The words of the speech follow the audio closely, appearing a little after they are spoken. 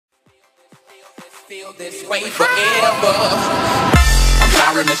feel this way forever. I'm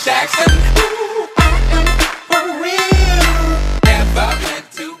Cyrus Jackson. Ooh, I am for real. Never meant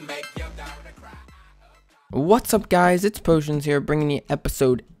to make your daughter cry. What's up, guys? It's Potions here, bringing you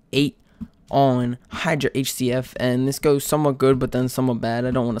episode 8 on HydraHCF, and this goes somewhat good, but then somewhat bad.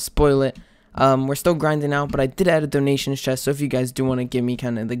 I don't want to spoil it. We're still grinding out, but I did add a donations chest, so if you guys do want to give me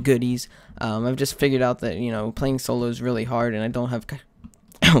kind of the goodies, I've just figured out that, you know, playing solo is really hard, and I don't have,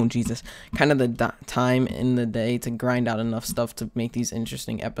 oh Jesus, kind of the time in the day to grind out enough stuff to make these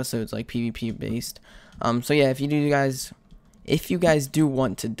interesting episodes, like PvP based. So yeah, if you guys do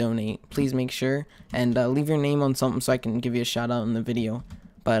want to donate, please make sure and leave your name on something so I can give you a shout out in the video.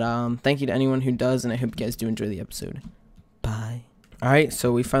 But thank you to anyone who does, and I hope you guys do enjoy the episode. Bye. Alright,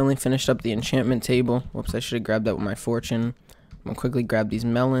 so we finally finished up the enchantment table. Whoops, I should have grabbed that with my fortune. I'm going to quickly grab these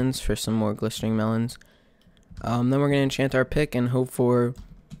melons for some more glistering melons. Then we're going to enchant our pick and hope for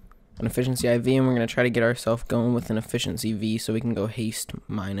an efficiency IV, and we're going to try to get ourselves going with an efficiency V so we can go haste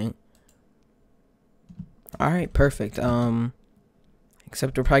mining. Alright, perfect.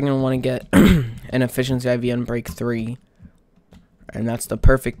 Except we're probably going to want to get an efficiency IV on break 3. And that's the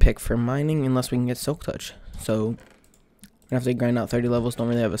perfect pick for mining unless we can get Silk Touch. So I have to grind out 30 levels, don't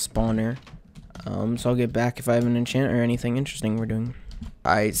really have a spawner. So I'll get back if I have an enchant or anything interesting we're doing.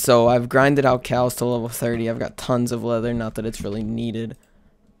 Alright, so I've grinded out cows to level 30. I've got tons of leather, not that it's really needed.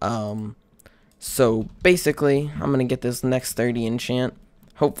 So basically, I'm going to get this next 30 enchant.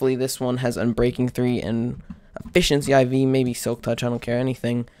 Hopefully this one has Unbreaking 3 and Efficiency IV, maybe Silk Touch, I don't care,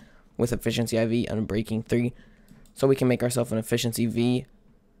 anything with Efficiency IV and Unbreaking 3. So we can make ourselves an Efficiency V.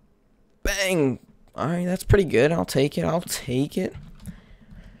 Bang! Alright, that's pretty good. I'll take it. I'll take it.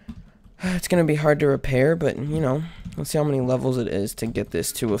 It's going to be hard to repair, but, you know, let's see how many levels it is to get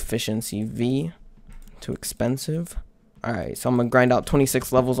this to Efficiency V. Too expensive. Alright, so I'm going to grind out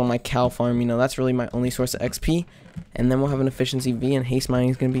 26 levels on my cow farm. You know, that's really my only source of XP. And then we'll have an Efficiency V, and haste mining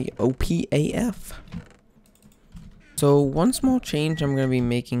is going to be OPAF. So one small change I'm going to be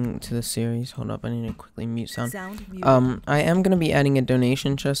making to the series. Hold up, I need to quickly mute sound. I am going to be adding a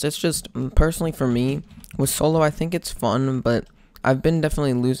donation chest. It's just, personally for me, with solo I think it's fun, but I've been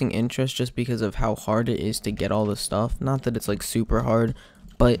definitely losing interest just because of how hard it is to get all the stuff. Not that it's like super hard,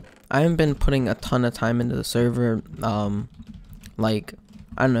 but I haven't been putting a ton of time into the server. Like,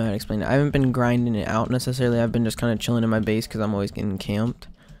 I don't know how to explain it. I haven't been grinding it out necessarily. I've been just kind of chilling in my base because I'm always getting camped.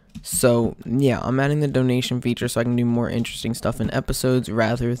 So yeah, I'm adding the donation feature so I can do more interesting stuff in episodes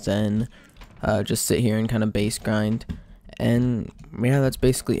rather than just sit here and kind of base grind. And yeah, that's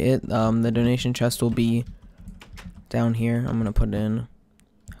basically it. The donation chest will be down here. I'm gonna put it in.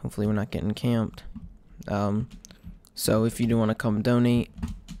 Hopefully we're not getting camped. So if you do want to come donate,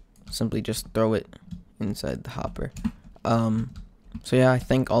 simply just throw it inside the hopper. So yeah, I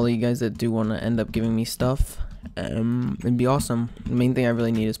thank all of you guys that do want to end up giving me stuff. It'd be awesome. The main thing I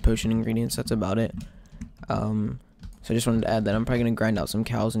really need is potion ingredients. That's about it. So I just wanted to add that. I'm probably gonna grind out some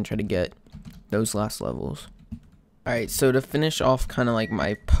cows and try to get those last levels. Alright, so to finish off kind of like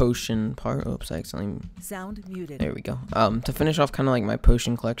my potion part, oops, I accidentally sound muted. There we go. To finish off kind of like my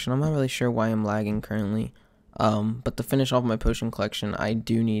potion collection, I'm not really sure why I'm lagging currently. But to finish off my potion collection, I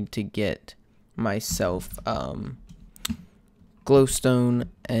do need to get myself glowstone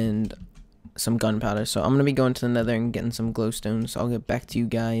and some gunpowder. So I'm going to be going to the nether and getting some glowstone. So I'll get back to you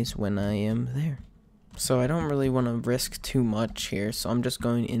guys when I am there. So I don't really want to risk too much here. So I'm just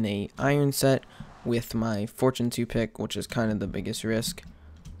going in a iron set with my fortune 2 pick, which is kind of the biggest risk.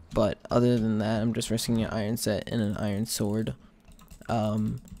 But other than that, I'm just risking an iron set and an iron sword.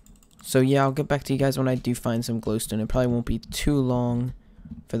 So yeah, I'll get back to you guys when I do find some glowstone. It probably won't be too long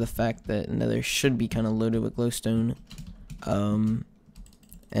for the fact that nether should be kind of loaded with glowstone.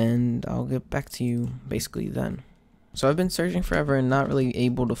 And I'll get back to you basically then. So I've been searching forever and not really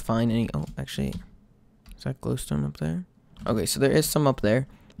able to find any. Oh, actually, is that glowstone up there? Okay, so there is some up there.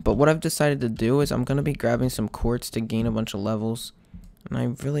 But what I've decided to do is I'm going to be grabbing some quartz to gain a bunch of levels. And I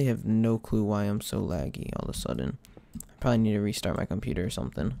really have no clue why I'm so laggy all of a sudden. I probably need to restart my computer or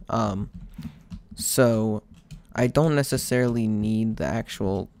something. So I don't necessarily need the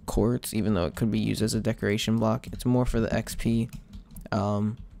actual quartz, even though it could be used as a decoration block. It's more for the XP.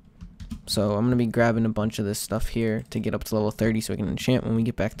 So I'm going to be grabbing a bunch of this stuff here to get up to level 30 so we can enchant when we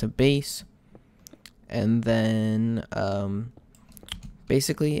get back to base. And then,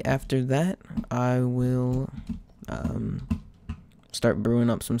 basically after that, I will, start brewing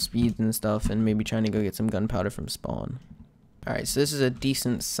up some speeds and stuff and maybe trying to go get some gunpowder from spawn. Alright, so this is a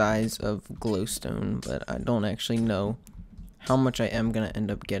decent size of glowstone, but I don't actually know how much I am going to end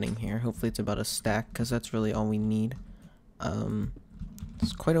up getting here. Hopefully it's about a stack, because that's really all we need.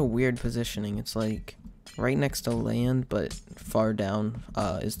 It's quite a weird positioning. It's like right next to land, but far down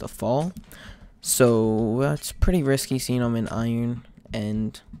is the fall. So it's pretty risky seeing I'm in iron,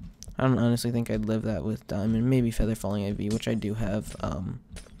 and I don't honestly think I'd live that with diamond. Maybe feather falling IV, which I do have.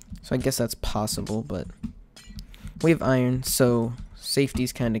 So I guess that's possible, but we have iron, so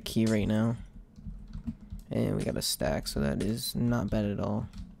safety's kind of key right now. And we got a stack, so that is not bad at all.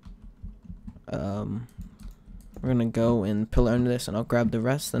 We're gonna go and pillar under this, and I'll grab the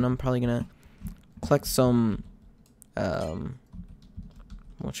rest. Then I'm probably gonna collect some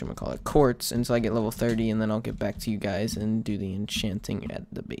whatchamacallit, quartz until I get level 30, and then I'll get back to you guys and do the enchanting at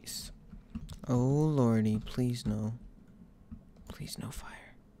the base. Oh lordy, please no. Please no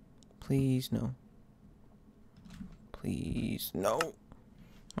fire. Please no. Please no.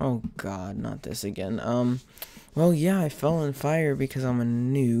 Oh god, not this again. Well yeah, I fell in fire because I'm a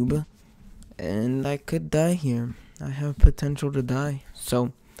noob, and I could die here. I have potential to die.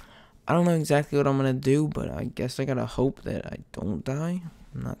 So I don't know exactly what I'm gonna do, but I guess I gotta hope that I don't die.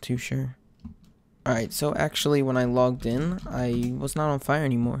 I'm not too sure. Alright, so actually when I logged in, I was not on fire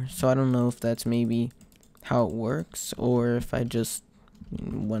anymore. So I don't know if that's maybe how it works, or if I just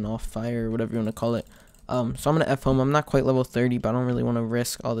went off fire, or whatever you want to call it. So I'm gonna F home. I'm not quite level 30, but I don't really want to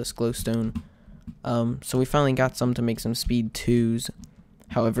risk all this glowstone. So we finally got some to make some speed 2s.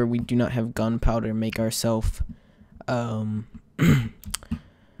 However, we do not have gunpowder to make ourselves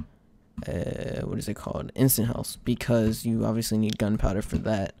what is it called? Instant health, because you obviously need gunpowder for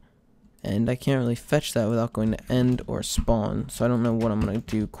that. And I can't really fetch that without going to end or spawn, so I don't know what I'm gonna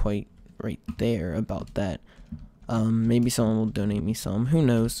do quite right there about that. Maybe someone will donate me some, who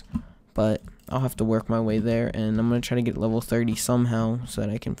knows, but I'll have to work my way there, and I'm gonna try to get level 30 somehow so that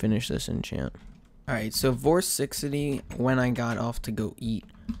I can finish this enchant. Alright, so Vor60, when I got off to go eat,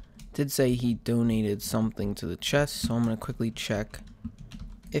 did say he donated something to the chest, so I'm gonna quickly check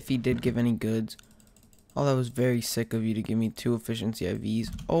if he did give any goods. Oh, that was very sick of you to give me 2 efficiency IVs.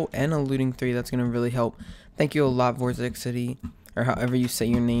 Oh, and a looting 3. That's gonna really help. Thank you a lot, Vor60, or however you say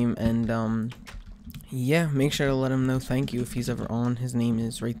your name. And yeah, make sure to let him know thank you if he's ever on. His name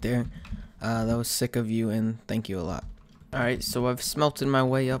is right there. That was sick of you, and thank you a lot. Alright, so I've smelted my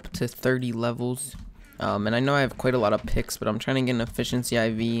way up to 30 levels. And I know I have quite a lot of picks, but I'm trying to get an efficiency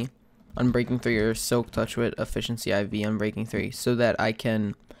IV Unbreaking 3 or Silk Touch with efficiency IV Unbreaking 3, so that I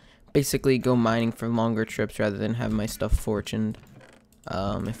can basically go mining for longer trips rather than have my stuff fortuned.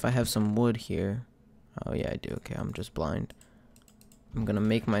 If I have some wood here. Oh yeah, I do. Okay, I'm just blind. I'm gonna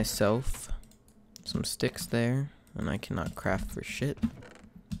make myself some sticks there, and I cannot craft for shit.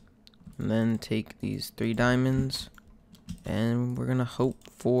 And then take these 3 diamonds, and we're gonna hope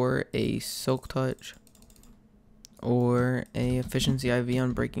for a Silk Touch or a efficiency IV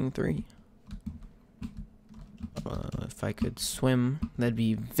Unbreaking 3. If I could swim, that'd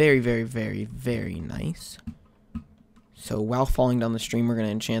be very, very, very, very nice. So while falling down the stream, we're going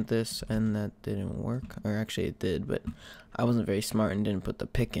to enchant this, and that didn't work. Or actually it did, but I wasn't very smart and didn't put the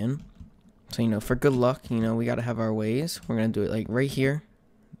pick in. So, you know, for good luck, you know, we got to have our ways. We're going to do it like right here.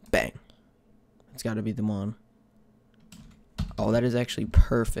 Bang. It's got to be the one. Oh, that is actually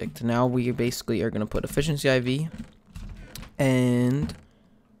perfect. Now we basically are going to put efficiency IV and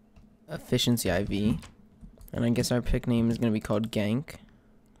efficiency IV. And I guess our pick name is going to be called Gank.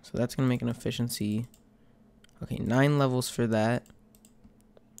 So that's going to make an efficiency. Okay, 9 levels for that.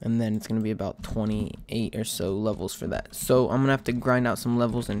 And then it's going to be about 28 or so levels for that. So I'm going to have to grind out some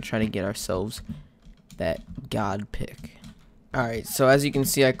levels and try to get ourselves that god pick. Alright, so as you can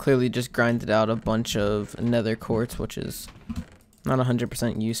see, I clearly just grinded out a bunch of nether quartz, which is not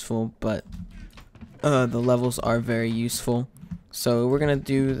 100% useful, but the levels are very useful. So we're going to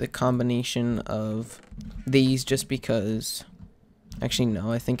do the combination of these just because, actually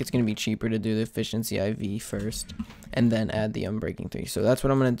no, I think it's going to be cheaper to do the efficiency IV first and then add the Unbreaking 3. So that's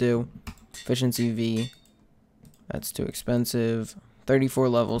what I'm going to do. Efficiency V, that's too expensive. 34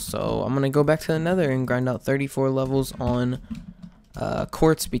 levels, so I'm going to go back to the nether and grind out 34 levels on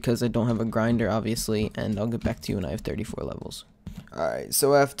quartz because I don't have a grinder obviously, and I'll get back to you when I have 34 levels. Alright,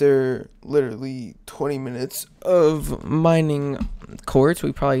 so after literally 20 minutes of mining quartz,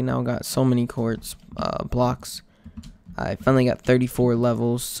 we probably now got so many quartz blocks. I finally got 34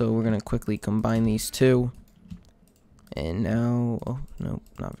 levels, so we're going to quickly combine these two. And now, oh, no,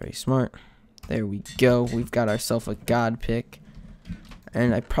 not very smart. There we go. We've got ourselves a god pick.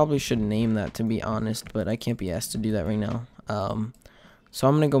 And I probably should name that, to be honest, but I can't be asked to do that right now. So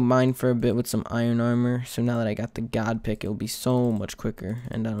I'm going to go mine for a bit with some iron armor. So now that I got the god pick, it'll be so much quicker.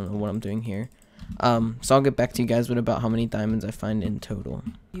 And I don't know what I'm doing here. So I'll get back to you guys with about how many diamonds I find in total.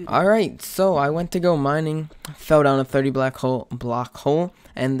 Alright, so I went to go mining, fell down a 30 block hole,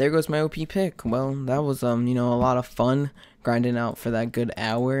 and there goes my OP pick. Well, that was, you know, a lot of fun, grinding out for that good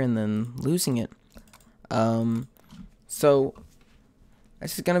hour and then losing it. So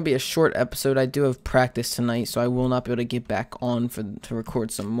this is gonna be a short episode. I do have practice tonight, so I will not be able to get back on to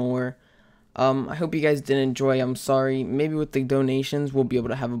record some more. I hope you guys did enjoy. I'm sorry. Maybe with the donations, we'll be able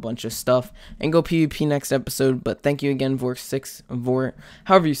to have a bunch of stuff and go PvP next episode. But thank you again, Vor,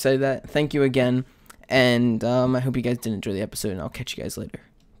 however you say that. Thank you again, and I hope you guys did enjoy the episode, and I'll catch you guys later.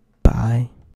 Bye.